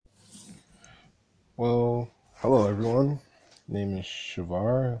Well, hello everyone. Name is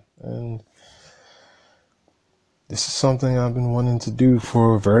Shavar, and this is something I've been wanting to do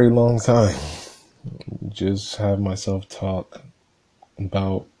for a very long time. Just have myself talk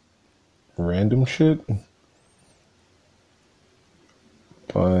about random shit,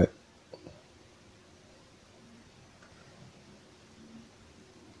 but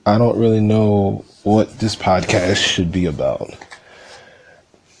I don't really know what this podcast should be about.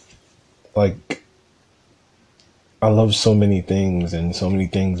 Like, I love so many things, and so many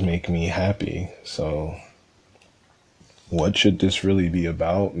things make me happy. So, what should this really be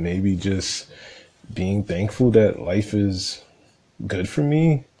about? Maybe just being thankful that life is good for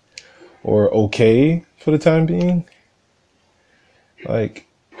me or okay for the time being. Like,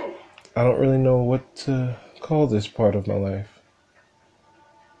 I don't really know what to call this part of my life.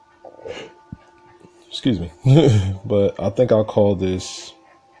 Excuse me. But I think I'll call this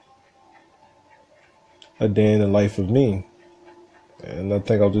a day in the life of me. And I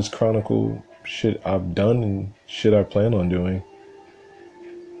think I'll just chronicle shit I've done and shit I plan on doing.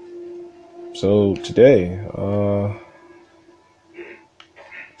 So today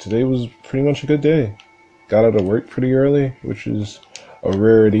was pretty much a good day. Got out of work pretty early, which is a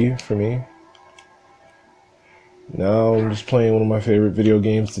rarity for me. Now I'm just playing one of my favorite video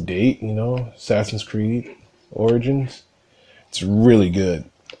games to date, Assassin's Creed Origins. It's really good.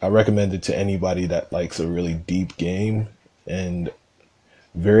 I recommend it to anybody that likes a really deep game and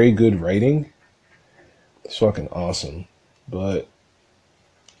very good writing. It's fucking awesome. But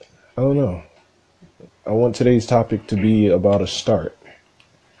I don't know. I want today's topic to be about a start.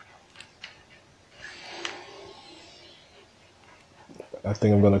 I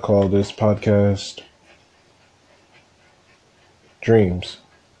think I'm going to call this podcast Dreams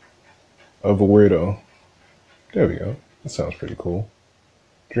of a Weirdo. There we go. That sounds pretty cool.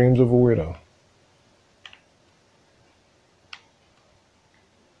 Dreams of a Weirdo.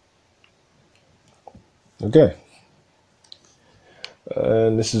 Okay.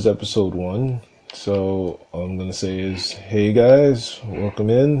 And this is episode 1. So all I'm going to say is, hey guys, welcome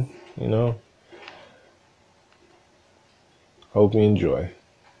in. Hope you enjoy.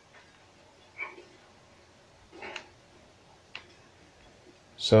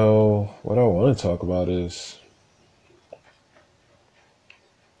 So what I want to talk about is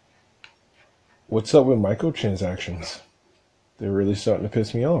what's up with microtransactions? They're really starting to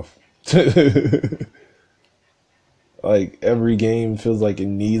piss me off. Like, every game feels like it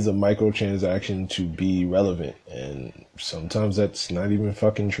needs a microtransaction to be relevant, and sometimes that's not even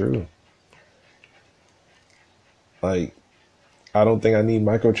fucking true. Like, I don't think I need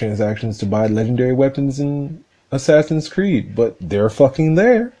microtransactions to buy legendary weapons in Assassin's Creed, but they're fucking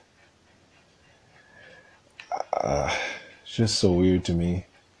there. It's just so weird to me.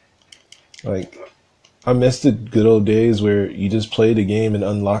 Like, I miss the good old days where you just play the game and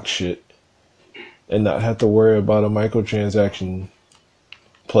unlock shit and not have to worry about a microtransaction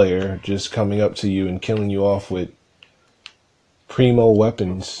player just coming up to you and killing you off with primo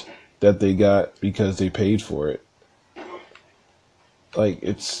weapons that they got because they paid for it. Like,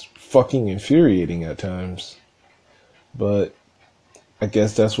 it's fucking infuriating at times. But I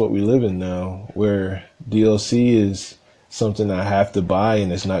guess that's what we live in now, where DLC is something I have to buy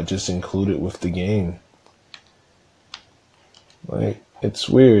and it's not just included with the game. Like, it's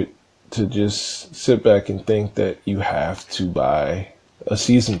weird to just sit back and think that you have to buy a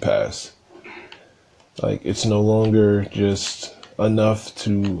season pass. Like, it's no longer just enough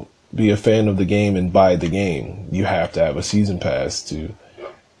to be a fan of the game and buy the game. You have to have a season pass to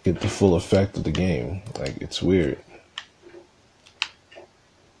get the full effect of the game. Like, it's weird.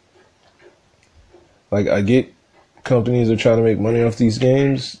 Like, I get companies are trying to make money off these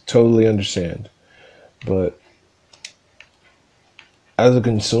games, totally understand. But as a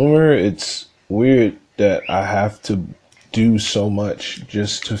consumer, it's weird that I have to do so much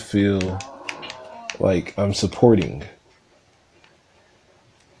just to feel like I'm supporting.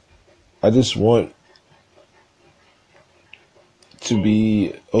 I just want to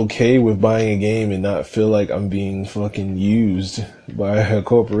be okay with buying a game and not feel like I'm being fucking used by a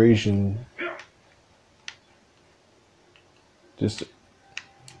corporation. Just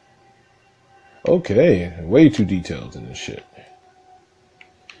okay, way too detailed in this shit.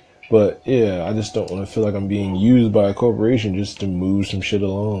 But yeah, I just don't want to feel like I'm being used by a corporation just to move some shit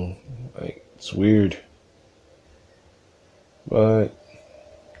along. Like, it's weird. But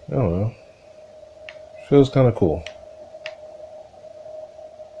I don't know. Feels kind of cool.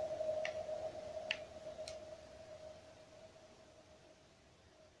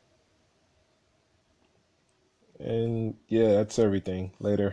 And yeah, that's everything. Later.